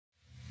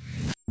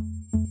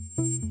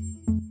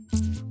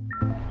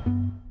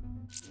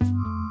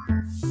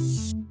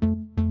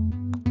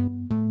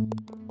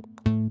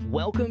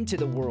Welcome to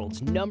the world's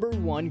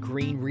 #1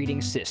 green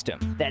reading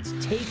system that's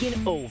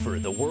taken over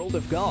the world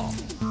of golf.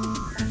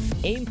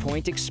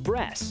 Aimpoint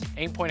Express.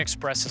 Aimpoint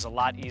Express is a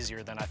lot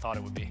easier than I thought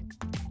it would be.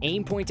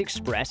 Aimpoint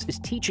Express is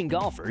teaching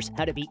golfers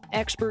how to be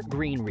expert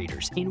green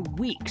readers in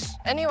weeks.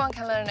 Anyone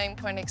can learn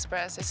Aimpoint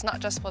Express. It's not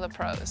just for the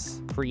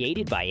pros.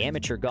 Created by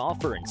amateur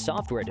golfer and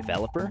software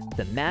developer,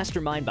 the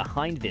mastermind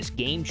behind this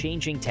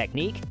game-changing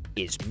technique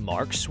is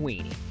Mark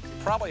Sweeney.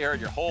 You probably heard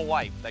your whole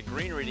life that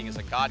green reading is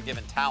a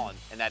God-given talent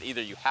and that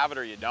either you have it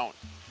or you don't.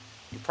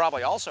 You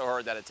probably also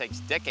heard that it takes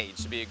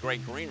decades to be a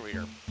great green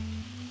reader.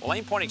 Well,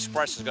 Aimpoint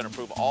Express is going to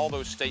prove all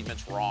those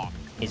statements wrong.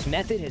 His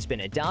method has been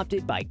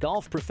adopted by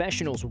golf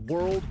professionals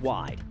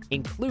worldwide,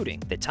 including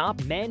the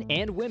top men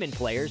and women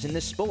players in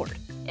the sport.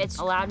 It's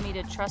allowed me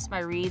to trust my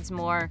reads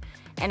more,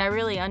 and I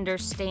really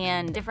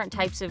understand different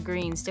types of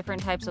greens,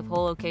 different types of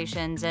hole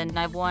locations, and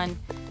I've won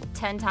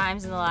 10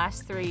 times in the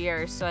last 3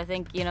 years, so I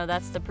think,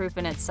 that's the proof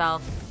in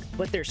itself.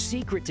 But their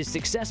secret to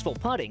successful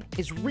putting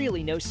is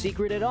really no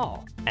secret at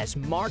all, as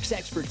Mark's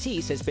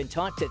expertise has been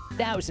taught to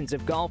thousands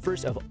of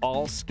golfers of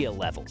all skill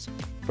levels,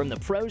 from the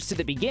pros to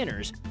the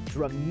beginners,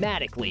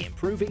 dramatically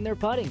improving their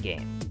putting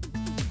game.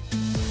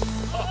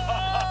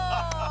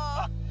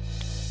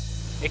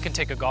 It can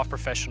take a golf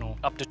professional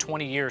up to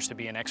 20 years to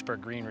be an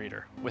expert green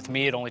reader. With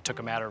me, it only took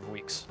a matter of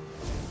weeks.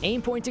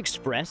 Aimpoint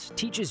Express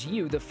teaches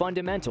you the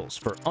fundamentals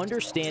for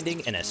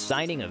understanding and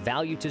assigning a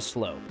value to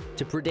slope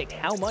to predict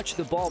how much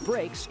the ball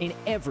breaks in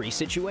every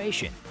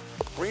situation.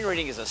 Green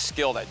reading is a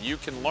skill that you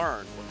can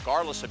learn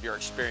regardless of your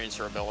experience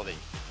or ability.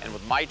 And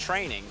with my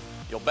training,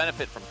 you'll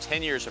benefit from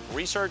 10 years of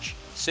research,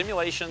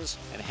 simulations,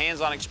 and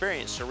hands-on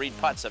experience to read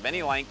putts of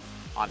any length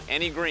on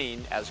any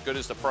green as good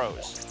as the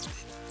pros.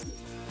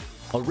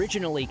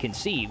 Originally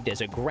conceived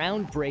as a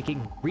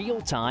groundbreaking,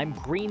 real-time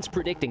greens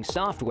predicting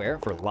software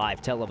for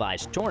live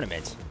televised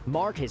tournaments,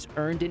 Mark has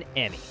earned an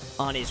Emmy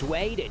on his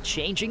way to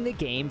changing the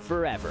game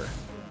forever.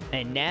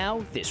 And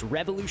now, this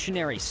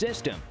revolutionary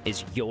system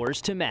is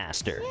yours to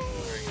master.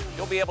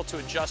 You'll be able to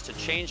adjust to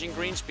changing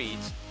green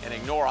speeds and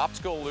ignore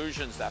optical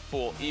illusions that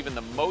fool even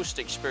the most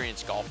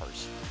experienced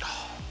golfers.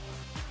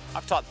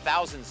 I've taught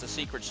thousands the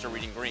secrets to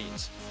reading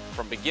greens,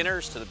 from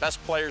beginners to the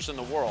best players in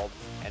the world,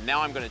 and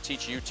now I'm going to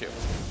teach you too.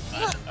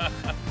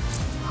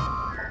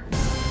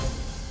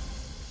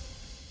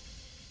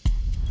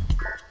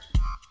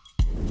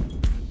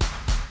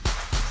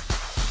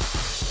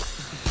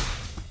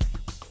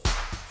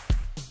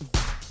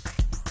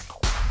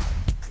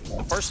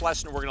 The first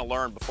lesson we're going to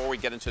learn before we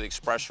get into the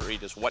express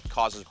read is what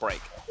causes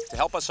break. To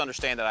help us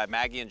understand that, I have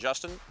Maggie and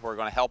Justin who are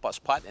going to help us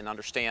putt and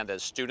understand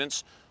as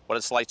students what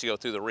it's like to go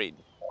through the read.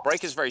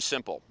 Break is very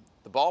simple.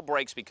 The ball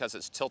breaks because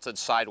it's tilted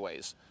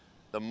sideways.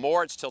 The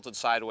more it's tilted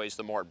sideways,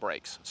 the more it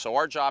breaks. So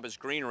our job as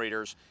green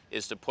readers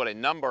is to put a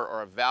number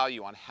or a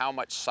value on how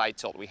much side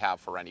tilt we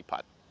have for any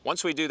putt.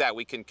 Once we do that,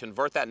 we can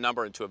convert that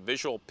number into a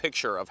visual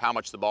picture of how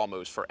much the ball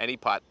moves for any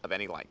putt of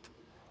any length.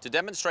 To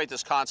demonstrate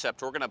this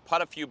concept, we're going to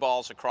putt a few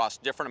balls across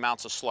different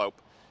amounts of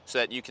slope so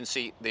that you can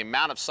see the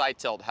amount of side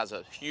tilt has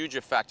a huge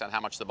effect on how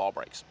much the ball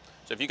breaks.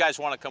 So if you guys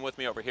want to come with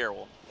me over here,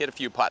 we'll hit a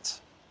few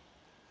putts.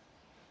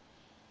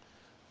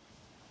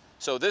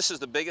 So this is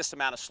the biggest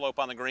amount of slope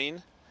on the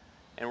green,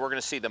 and we're going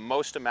to see the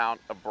most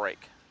amount of break.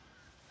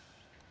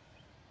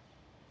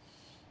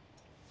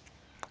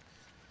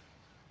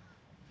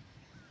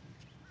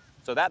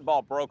 So that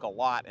ball broke a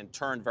lot and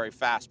turned very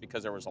fast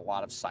because there was a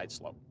lot of side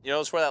slope. You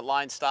notice where that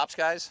line stops,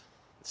 guys?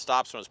 It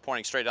stops when it's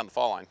pointing straight down the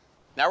fall line.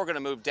 Now we're going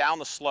to move down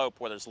the slope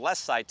where there's less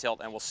side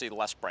tilt and we'll see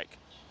less break.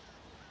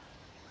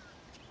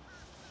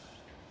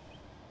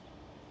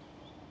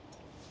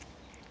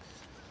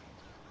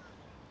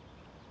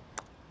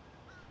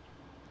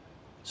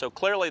 So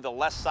clearly the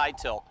less side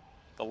tilt,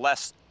 the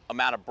less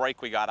amount of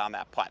break we got on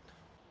that putt.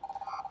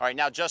 All right,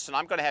 now Justin,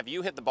 I'm going to have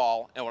you hit the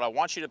ball, and what I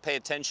want you to pay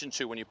attention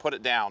to when you put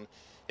it down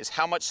is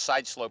how much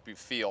side slope you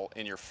feel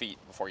in your feet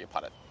before you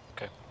putt it.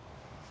 Okay.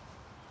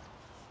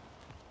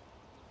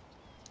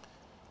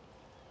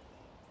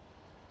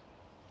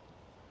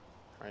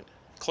 All right.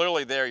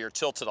 Clearly there you're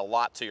tilted a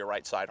lot to your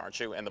right side, aren't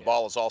you? And the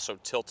ball is also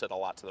tilted a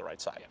lot to the right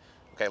side. Yeah.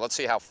 Okay, let's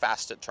see how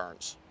fast it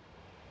turns.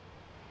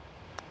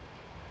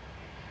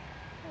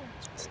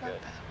 It's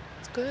not bad.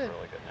 It's good.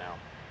 Really good now.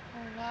 Oh,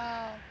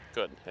 wow.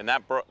 Good. And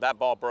that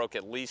ball broke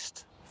at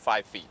least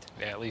 5 feet.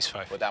 Yeah, at least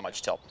 5 feet. With that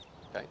much tilt.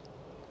 Okay.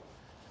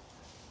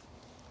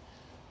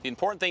 The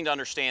important thing to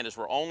understand is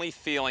we're only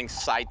feeling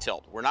side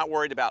tilt. We're not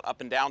worried about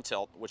up and down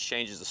tilt, which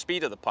changes the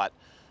speed of the putt.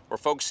 We're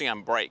focusing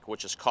on break,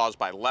 which is caused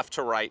by left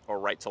to right or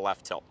right to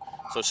left tilt.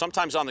 So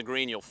sometimes on the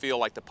green you'll feel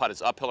like the putt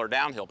is uphill or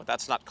downhill, but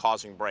that's not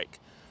causing break.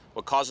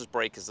 What causes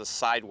break is the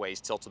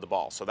sideways tilt of the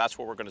ball. So that's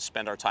what we're going to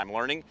spend our time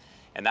learning,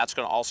 and that's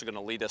also going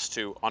to lead us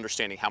to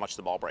understanding how much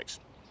the ball breaks.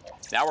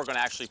 Now we're going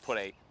to actually put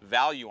a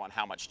value on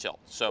how much tilt.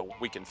 So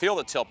we can feel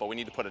the tilt, but we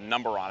need to put a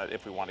number on it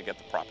if we want to get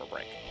the proper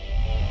break.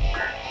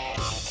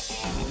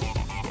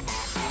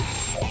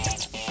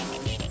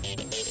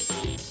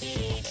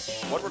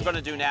 What we're going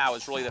to do now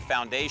is really the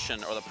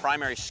foundation or the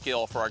primary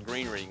skill for our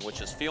green reading,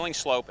 which is feeling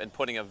slope and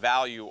putting a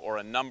value or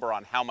a number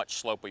on how much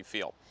slope we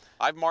feel.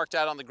 I've marked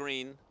out on the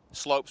green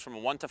slopes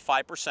from 1 to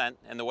 5%,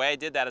 and the way I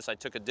did that is I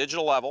took a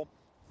digital level,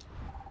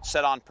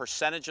 set on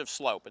percentage of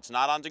slope. It's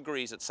not on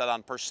degrees, it's set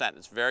on percent.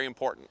 It's very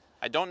important.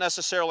 I don't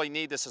necessarily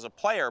need this as a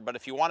player, but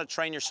if you want to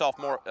train yourself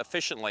more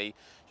efficiently,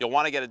 you'll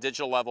want to get a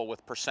digital level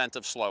with percent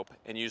of slope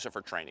and use it for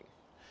training.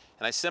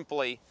 And I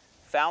simply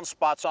found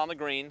spots on the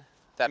green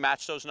that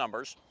match those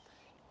numbers.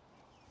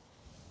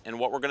 And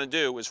what we're going to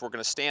do is we're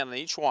going to stand on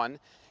each one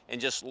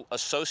and just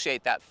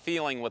associate that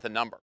feeling with a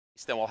number.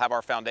 Then we'll have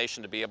our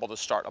foundation to be able to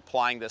start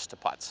applying this to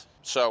putts.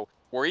 So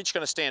we're each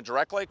going to stand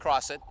directly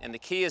across it, and the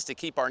key is to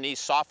keep our knees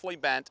softly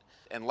bent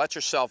and let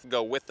yourself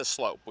go with the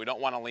slope. We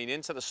don't want to lean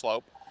into the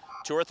slope.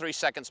 2 or 3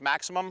 seconds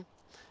maximum,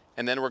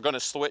 and then we're going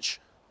to switch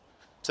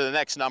to the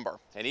next number.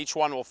 And each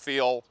one will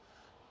feel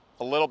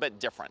a little bit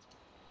different.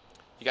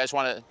 You guys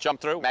want to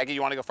jump through? Maggie,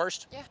 you want to go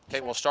first? Yeah. Okay,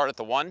 sure. we'll start at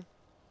the 1.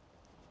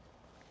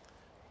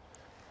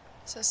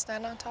 So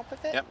stand on top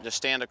of it? Yep, just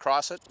stand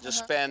across it. Just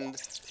spend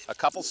a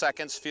couple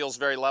seconds, feels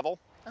very level.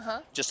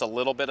 Just a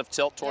little bit of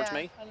tilt towards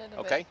me. A little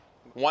okay.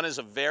 bit. 1 is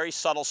a very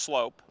subtle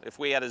slope. If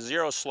we had a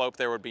 0 slope,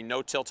 there would be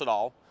no tilt at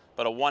all.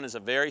 But a 1 is a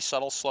very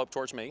subtle slope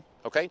towards me.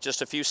 Okay,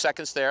 just a few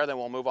seconds there, then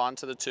we'll move on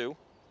to the 2.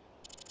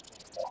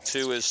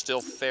 2 is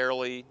still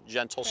fairly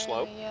gentle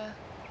slope. Yeah,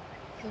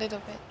 a little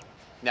bit.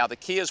 Now the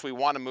key is we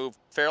want to move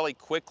fairly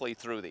quickly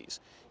through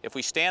these. If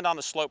we stand on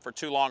the slope for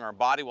too long, our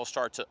body will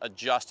start to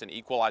adjust and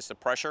equalize the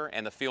pressure,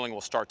 and the feeling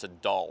will start to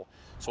dull.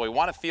 So we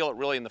want to feel it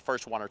really in the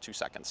first 1 or 2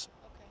 seconds.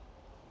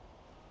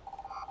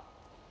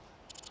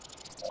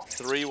 Okay.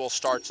 3 will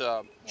start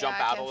to jump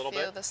out a little bit.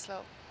 I can feel the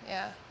slope,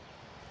 yeah.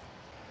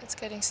 It's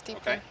getting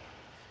steeper. Okay.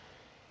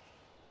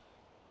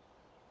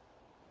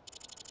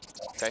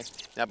 Okay.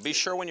 Now be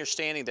sure when you're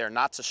standing there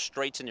not to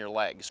straighten your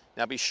legs.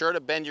 Now be sure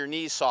to bend your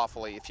knees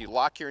softly. If you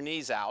lock your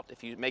knees out,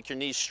 if you make your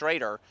knees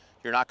straighter,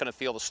 you're not going to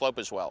feel the slope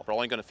as well. We're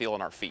only going to feel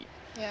in our feet.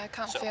 Yeah, I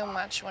can't feel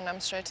much when I'm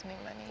straightening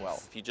my knees.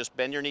 Well, if you just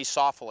bend your knees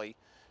softly,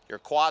 your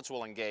quads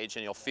will engage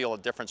and you'll feel a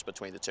difference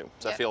between the two.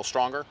 Does that feel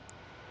stronger?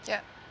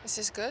 Yeah. Is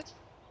this good?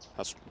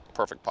 That's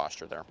perfect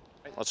posture there.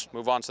 Let's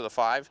move on to the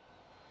 5.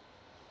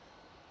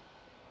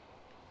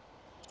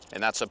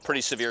 And that's a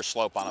pretty severe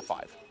slope on a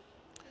 5.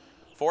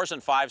 4s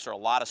and 5s are a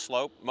lot of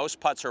slope. Most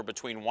putts are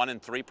between 1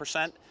 and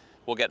 3%.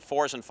 We'll get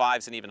 4s and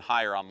 5s and even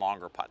higher on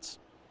longer putts.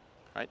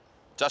 Right?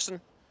 Justin?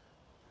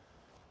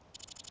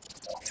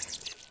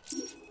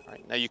 All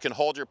right. Now you can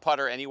hold your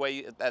putter any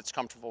way that's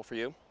comfortable for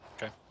you.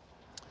 Okay.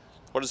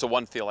 What does the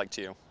 1 feel like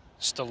to you?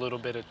 Just a little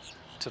bit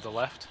to the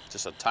left.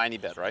 Just a tiny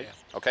bit, right?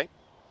 Yeah. Okay.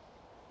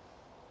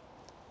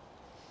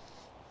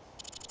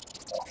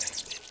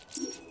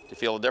 Do you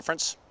feel a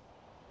difference?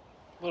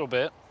 A little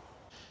bit.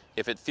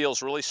 If it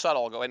feels really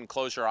subtle, go ahead and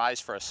close your eyes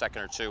for a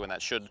second or 2, and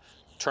that should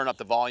turn up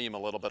the volume a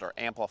little bit or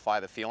amplify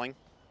the feeling.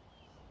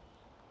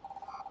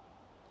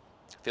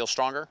 Feel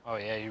stronger? Oh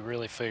yeah, you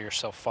really feel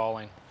yourself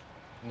falling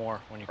more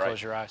when you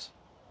close your eyes.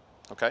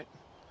 Okay.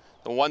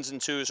 The 1s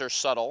and 2s are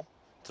subtle.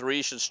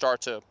 3 should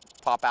start to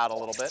pop out a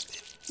little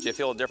bit. Do you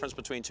feel a difference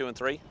between 2 and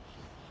 3?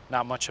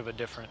 Not much of a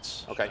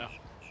difference. Okay. No.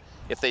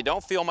 If they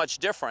don't feel much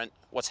different,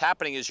 what's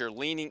happening is you're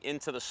leaning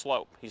into the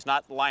slope. He's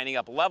not lining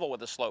up level with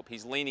the slope,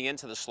 he's leaning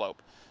into the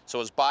slope. So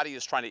his body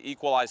is trying to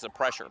equalize the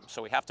pressure.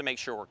 So we have to make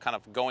sure we're kind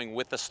of going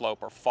with the slope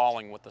or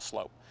falling with the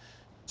slope.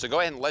 So go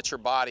ahead and let your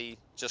body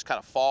just kind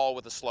of fall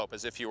with the slope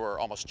as if you were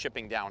almost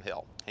chipping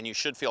downhill. And you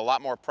should feel a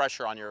lot more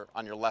pressure on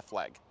your left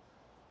leg.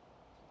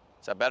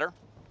 Is that better?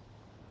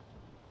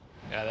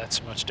 Yeah,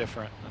 that's much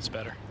different. That's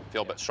better.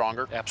 Feel a bit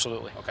stronger?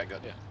 Absolutely. Okay,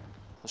 good. Yeah.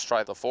 Let's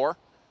try the 4.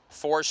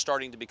 4 is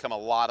starting to become a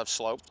lot of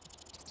slope.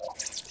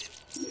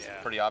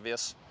 Yeah. Pretty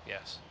obvious.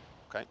 Yes.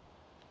 Okay.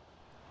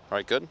 All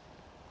right, good.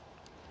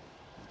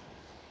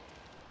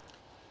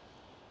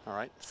 All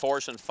right.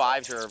 4s and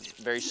 5s are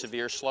very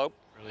severe slope.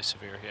 Really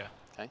severe, yeah.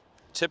 Okay.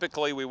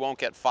 Typically, we won't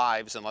get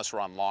 5s unless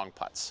we're on long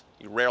putts.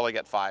 You rarely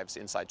get 5s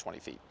inside 20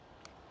 feet.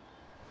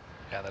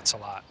 Yeah, that's a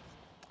lot.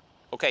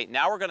 Okay,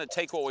 now we're going to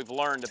take what we've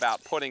learned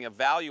about putting a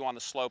value on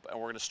the slope, and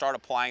we're going to start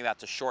applying that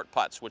to short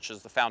putts, which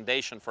is the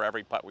foundation for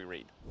every putt we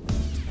read.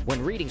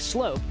 When reading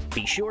slope,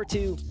 be sure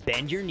to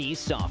bend your knees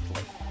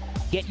softly.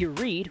 Get your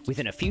read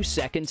within a few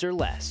seconds or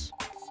less.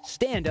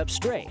 Stand up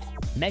straight.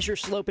 Measure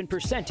slope in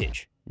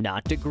percentage,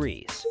 not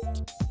degrees.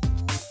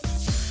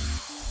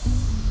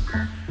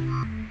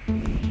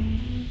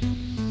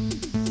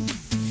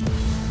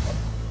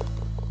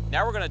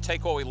 Now we're going to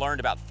take what we learned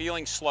about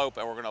feeling slope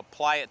and we're going to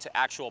apply it to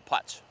actual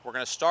putts. We're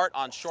going to start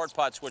on short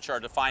putts, which are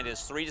defined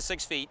as 3 to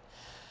 6 feet,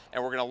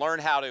 and we're going to learn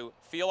how to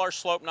feel our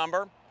slope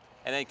number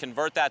and then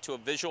convert that to a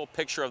visual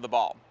picture of the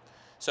ball.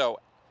 So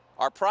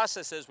our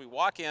process is we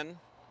walk in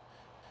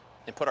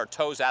and put our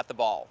toes at the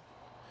ball,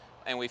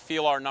 and we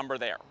feel our number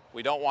there.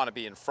 We don't want to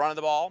be in front of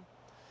the ball,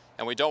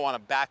 and we don't want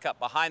to back up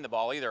behind the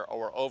ball either,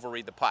 or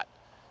overread the putt.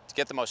 To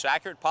get the most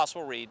accurate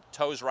possible read,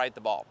 toes right the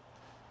ball.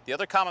 The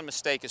other common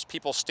mistake is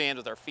people stand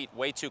with their feet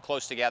way too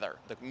close together.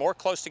 The more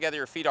close together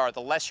your feet are, the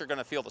less you're going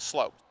to feel the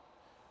slope.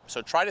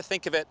 So try to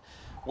think of it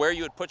where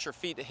you would put your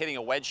feet hitting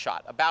a wedge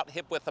shot, about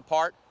hip width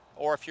apart,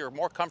 or if you're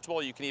more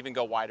comfortable, you can even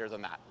go wider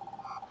than that.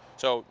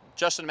 So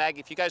Justin and Maggie,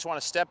 if you guys want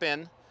to step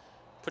in,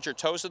 put your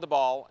toes to the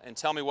ball and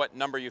tell me what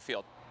number you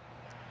feel.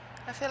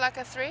 I feel like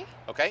a 3.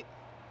 Okay,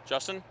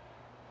 Justin?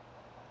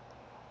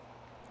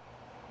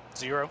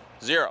 0.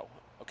 0.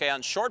 Okay,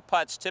 on short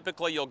putts,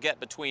 typically you'll get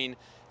between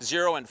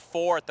 0 and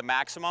 4 at the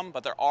maximum,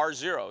 but there are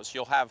zeros.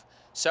 You'll have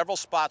several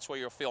spots where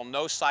you'll feel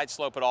no side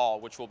slope at all,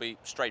 which will be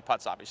straight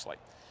putts, obviously.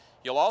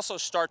 You'll also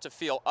start to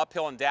feel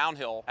uphill and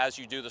downhill as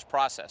you do this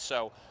process.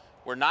 So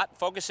we're not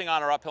focusing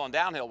on our uphill and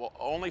downhill, we're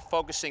only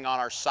focusing on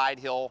our side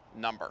hill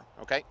number,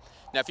 okay?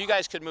 Now, if you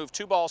guys could move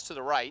 2 balls to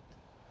the right.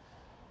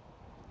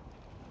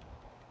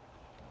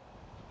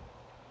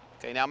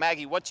 Okay, now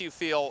Maggie, what do you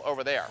feel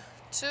over there?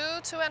 2,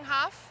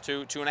 2.5.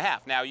 2,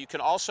 2.5. Now you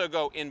can also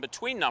go in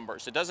between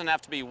numbers. It doesn't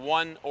have to be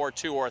 1 or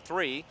 2 or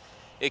 3.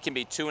 It can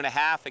be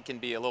 2.5. It can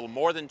be a little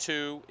more than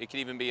 2. It can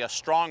even be a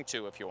strong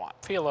 2 if you want.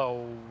 Feel a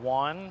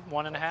 1,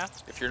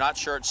 1.5. If you're not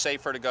sure, it's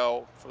safer to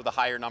go for the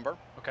higher number.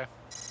 Okay.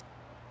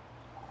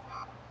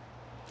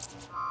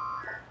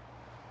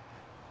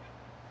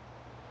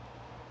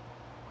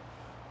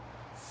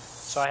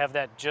 So I have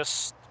that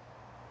just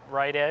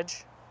right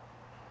edge.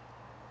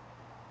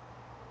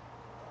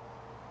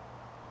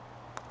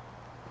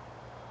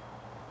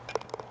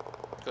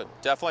 Good.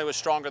 Definitely was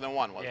stronger than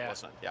 1, Yeah.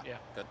 wasn't it? Yeah.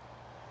 Good.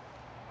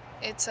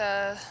 It's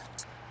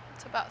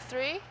about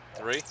 3.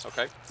 3.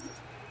 Okay.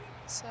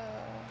 So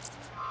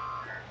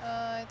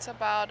it's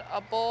about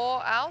a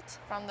ball out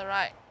from the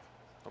right.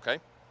 Okay.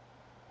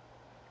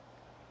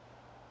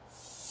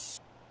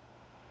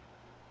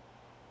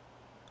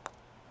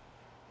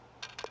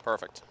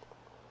 Perfect.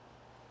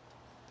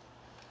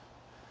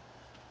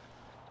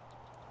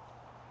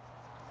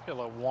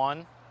 Feel a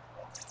 1.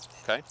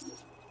 Okay.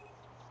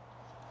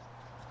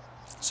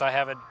 So I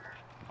have it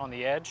on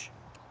the edge,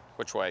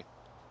 Which way?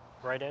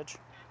 right edge.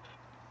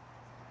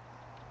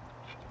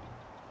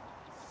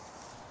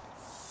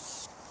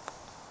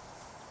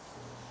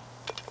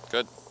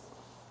 Good.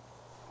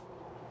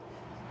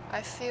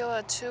 I feel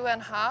a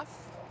 2.5.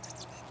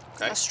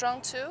 Okay. A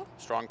strong 2.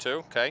 Strong 2.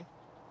 Okay.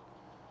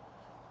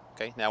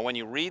 Okay. Now, when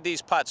you read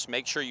these putts,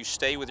 make sure you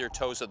stay with your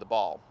toes at the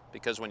ball,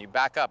 because when you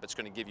back up, it's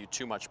going to give you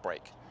too much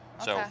break.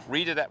 So Okay.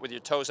 read it with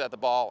your toes at the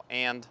ball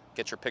and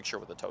get your picture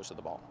with the toes of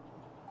the ball.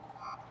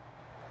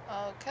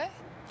 Okay.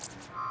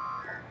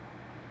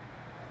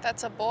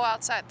 That's a ball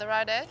outside the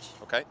right edge.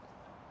 Okay.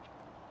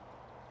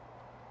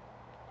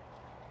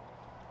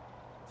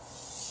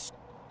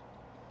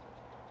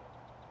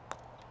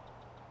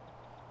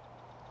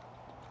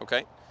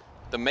 Okay.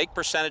 The make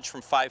percentage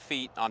from 5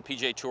 feet on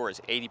PGA Tour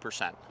is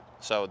 80%.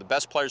 So the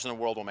best players in the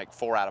world will make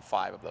 4 out of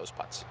 5 of those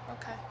putts.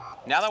 Okay.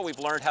 Now that we've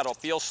learned how to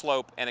feel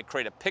slope and to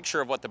create a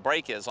picture of what the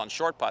break is on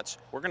short putts,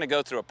 we're going to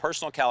go through a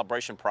personal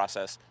calibration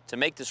process to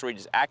make this read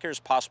as accurate as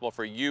possible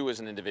for you as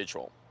an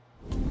individual.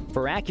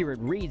 For accurate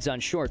reads on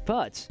short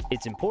putts,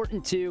 it's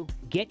important to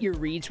get your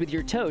reads with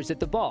your toes at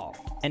the ball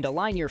and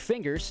align your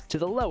fingers to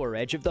the lower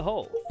edge of the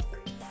hole.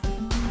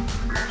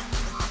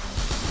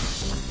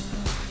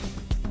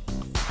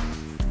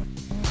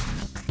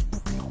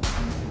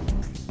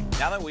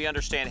 Now that we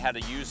understand how to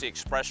use the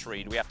Express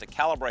Read, we have to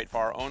calibrate for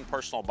our own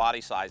personal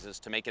body sizes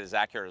to make it as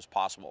accurate as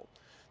possible.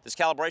 This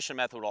calibration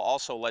method will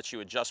also let you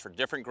adjust for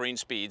different green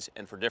speeds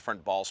and for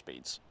different ball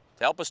speeds.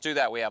 To help us do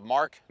that, we have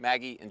Mark,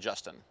 Maggie, and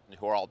Justin,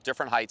 who are all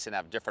different heights and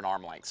have different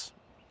arm lengths.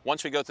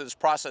 Once we go through this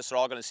process, they're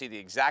all going to see the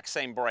exact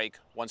same break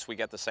once we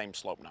get the same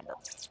slope number.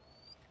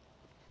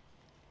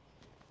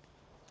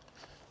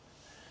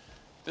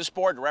 This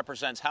board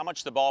represents how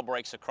much the ball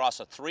breaks across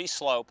a 3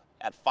 slope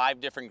at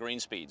 5 different green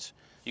speeds.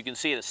 You can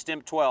see at a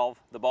stimp 12,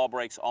 the ball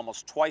breaks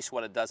almost twice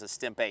what it does at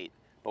stimp 8,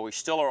 but we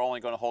still are only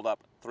going to hold up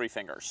 3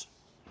 fingers.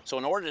 So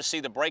in order to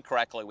see the break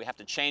correctly, we have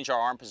to change our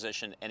arm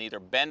position and either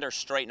bend or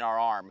straighten our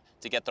arm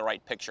to get the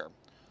right picture.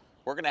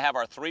 We're going to have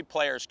our 3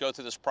 players go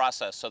through this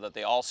process so that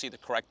they all see the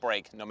correct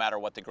break no matter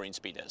what the green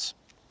speed is.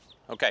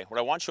 Okay, what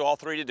I want you all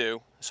 3 to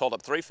do is hold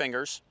up 3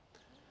 fingers,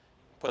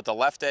 put the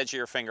left edge of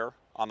your finger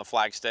on the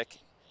flagstick,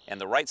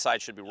 and the right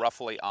side should be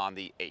roughly on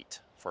the 8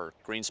 for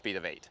green speed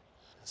of 8.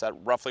 Is that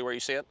roughly where you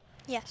see it?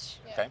 Yes.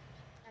 Okay.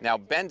 Now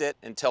bend it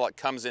until it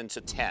comes into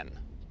 10.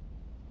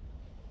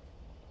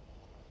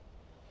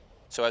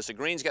 So as the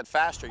greens get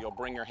faster, you'll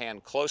bring your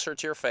hand closer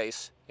to your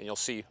face and you'll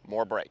see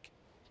more break.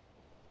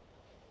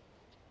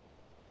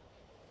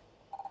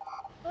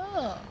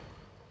 Oh.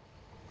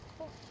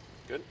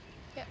 Good?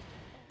 Yeah.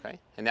 Okay.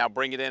 And now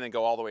bring it in and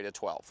go all the way to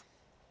 12.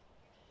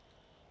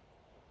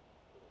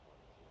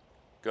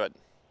 Good.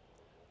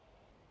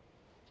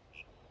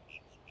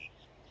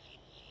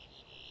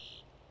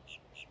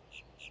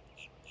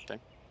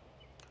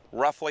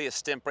 Roughly a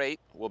stimp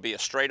 8 will be a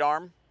straight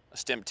arm, a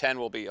stimp 10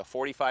 will be a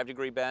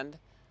 45-degree bend,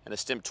 and a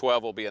stimp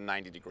 12 will be a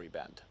 90-degree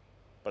bend.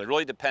 But it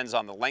really depends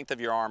on the length of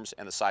your arms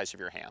and the size of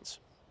your hands.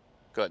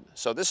 Good.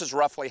 So this is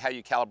roughly how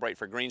you calibrate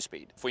for green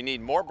speed. If we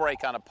need more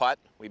break on a putt,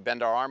 we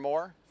bend our arm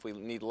more. If we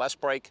need less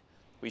break,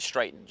 we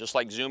straighten, just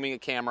like zooming a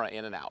camera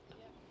in and out.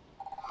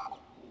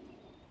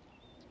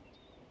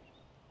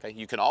 Okay,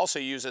 you can also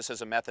use this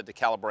as a method to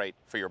calibrate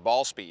for your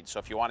ball speed. So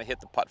if you want to hit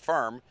the putt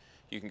firm,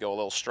 you can go a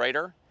little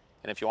straighter.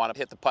 And if you want to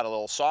hit the putt a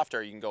little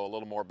softer, you can go a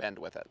little more bend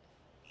with it.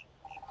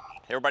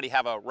 Everybody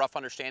have a rough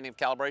understanding of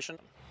calibration?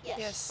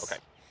 Yes.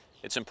 Okay.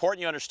 It's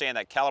important you understand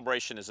that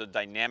calibration is a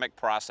dynamic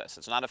process.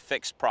 It's not a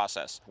fixed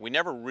process. We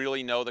never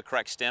really know the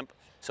correct stimp,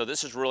 so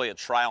this is really a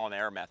trial and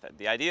error method.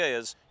 The idea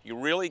is you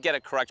really get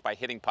it correct by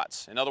hitting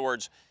putts. In other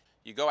words,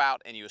 you go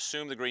out and you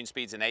assume the green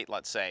speed's an 8,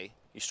 let's say.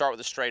 You start with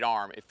a straight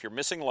arm. If you're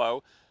missing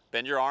low,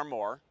 bend your arm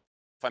more.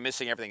 If I'm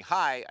missing everything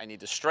high, I need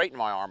to straighten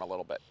my arm a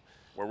little bit.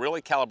 We're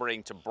really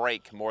calibrating to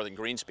break more than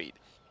green speed.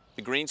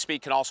 The green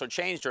speed can also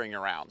change during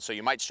your round. So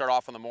you might start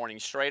off in the morning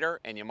straighter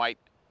and you might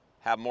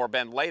have more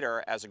bend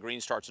later as the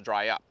green starts to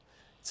dry up.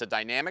 It's a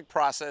dynamic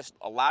process.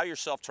 Allow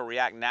yourself to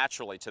react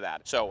naturally to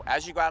that. So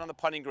as you go out on the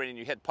putting green and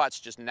you hit putts,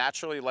 just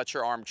naturally let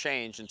your arm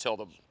change until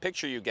the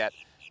picture you get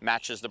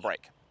matches the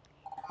break.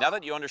 Now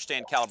that you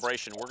understand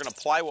calibration, we're going to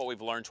apply what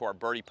we've learned to our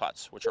birdie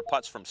putts, which are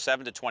putts from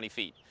 7 to 20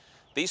 feet.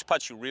 These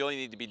putts you really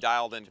need to be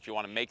dialed in if you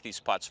want to make these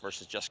putts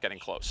versus just getting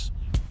close.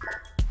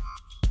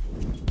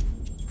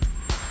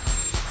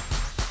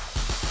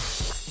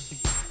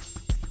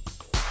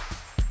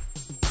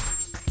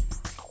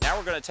 Now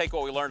we're going to take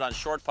what we learned on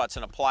short putts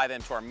and apply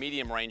them to our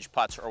medium range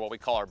putts, or what we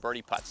call our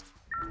birdie putts.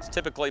 It's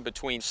typically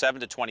between 7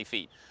 to 20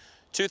 feet.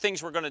 Two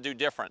things we're going to do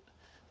different.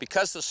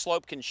 Because the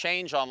slope can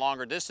change on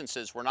longer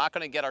distances, we're not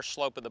going to get our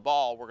slope of the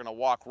ball. We're going to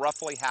walk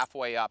roughly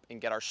halfway up and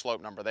get our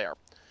slope number there.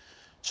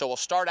 So we'll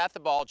start at the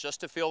ball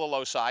just to feel the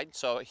low side.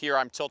 So here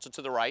I'm tilted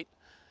to the right.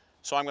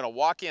 So I'm going to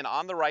walk in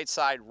on the right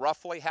side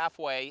roughly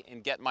halfway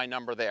and get my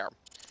number there.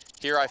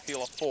 Here I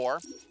feel a 4.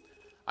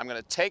 I'm going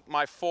to take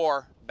my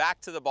 4 back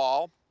to the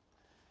ball.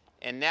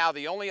 And now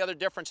the only other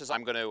difference is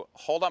I'm going to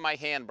hold up my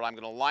hand, but I'm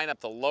going to line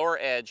up the lower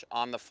edge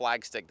on the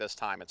flagstick this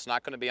time. It's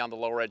not going to be on the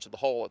lower edge of the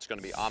hole. It's going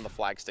to be on the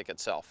flagstick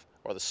itself,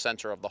 or the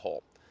center of the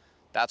hole.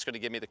 That's going to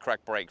give me the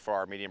correct break for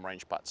our medium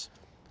range putts.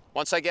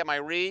 Once I get my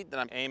read, then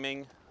I'm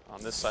aiming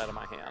on this side of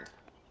my hand.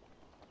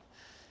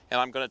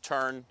 And I'm going to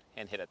turn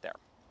and hit it there.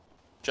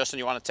 Justin,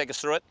 you want to take us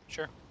through it?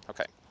 Sure.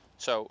 Okay.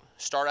 So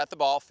start at the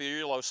ball, feel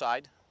your low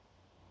side.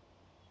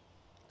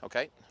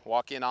 Okay.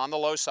 Walk in on the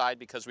low side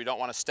because we don't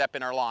want to step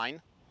in our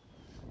line.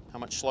 How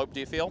much slope do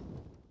you feel?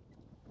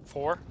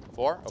 4.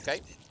 4,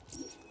 okay.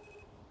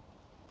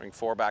 Bring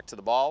 4 back to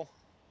the ball.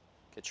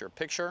 Get your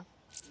picture.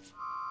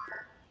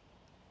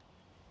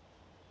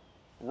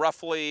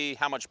 Roughly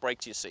how much break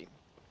do you see?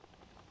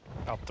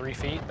 About 3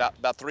 feet.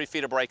 About 3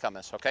 feet of break on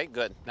this, okay,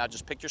 good. Now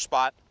just pick your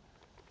spot.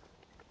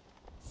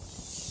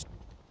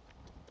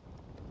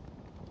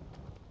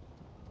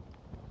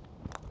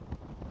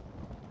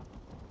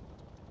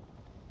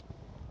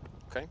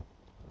 Okay,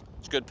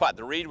 it's a good putt.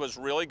 The read was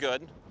really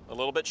good. A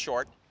little bit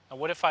short. Now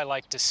what if I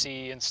like to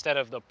see, instead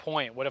of the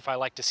point, what if I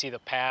like to see the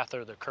path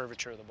or the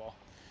curvature of the ball?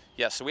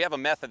 Yes, so we have a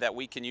method that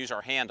we can use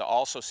our hand to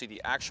also see the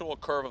actual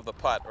curve of the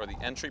putt, or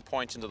the entry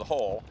point into the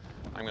hole.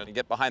 I'm going to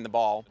get behind the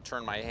ball,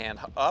 turn my hand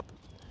up,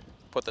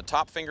 put the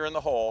top finger in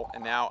the hole,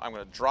 and now I'm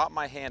going to drop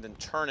my hand and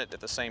turn it at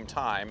the same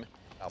time,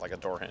 like a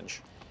door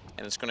hinge.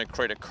 And it's going to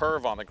create a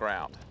curve on the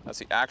ground. That's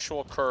the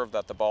actual curve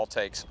that the ball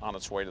takes on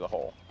its way to the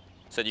hole,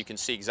 so that you can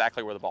see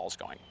exactly where the ball is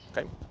going.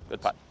 Okay, good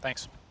putt.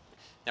 Thanks.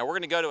 Now we're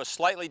going to go to a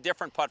slightly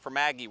different putt for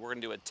Maggie. We're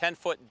going to do a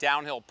 10-foot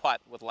downhill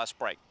putt with less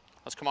break.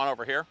 Let's come on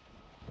over here.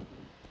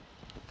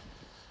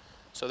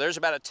 So there's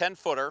about a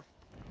 10-footer.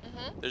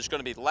 There's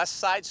going to be less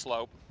side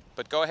slope,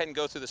 but go ahead and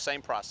go through the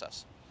same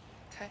process.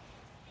 Okay.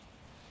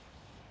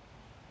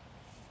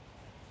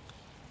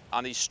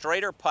 On these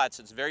straighter putts,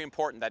 it's very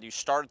important that you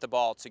start at the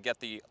ball to get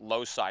the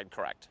low side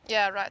correct.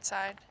 Yeah, right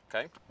side.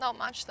 Okay? Not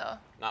much though.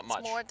 Not much.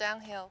 It's more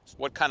downhill.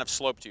 What kind of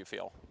slope do you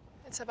feel?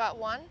 It's about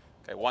 1.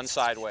 Okay, 1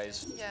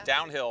 sideways. Yeah.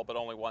 Downhill, but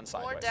only 1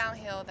 sideways. More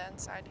downhill than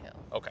side hill.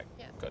 Okay,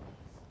 Yeah. good.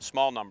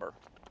 Small number.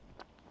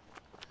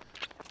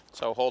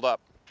 So hold up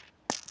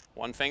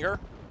 1 finger.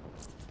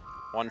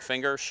 1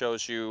 finger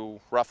shows you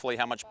roughly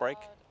how much break?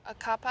 A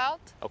cup out.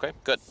 Okay,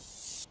 good.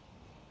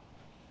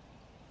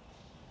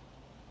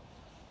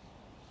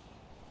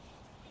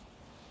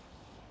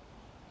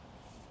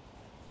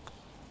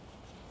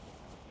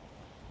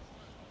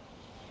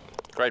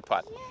 Great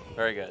putt.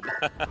 Very good.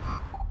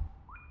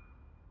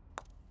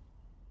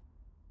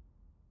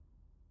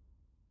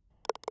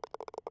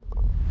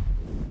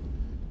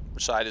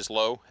 Which side is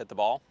low? Hit the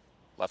ball.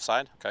 Left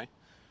side, okay.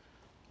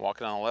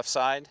 Walking on the left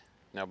side.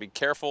 Now be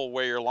careful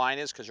where your line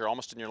is because you're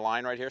almost in your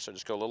line right here, so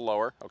just go a little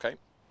lower, okay.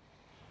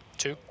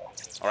 2.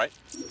 All right.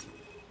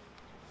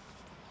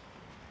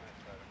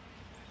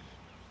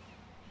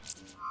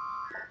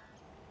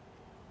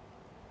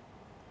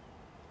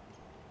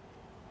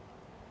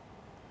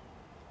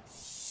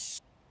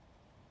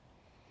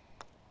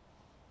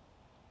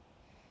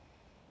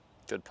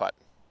 Good putt.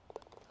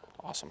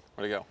 Awesome.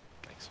 Way to go.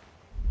 Thanks.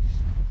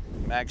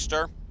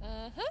 Magster.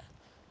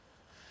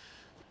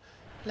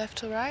 Left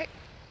to right.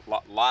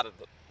 Lot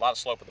of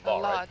slope of the ball,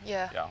 A lot, right?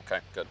 yeah. Yeah. Okay.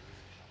 Good.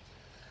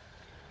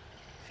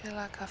 Feel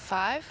like a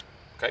 5.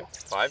 Okay.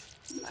 5.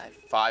 5.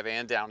 5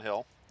 and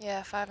downhill.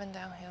 Yeah, 5 and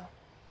downhill.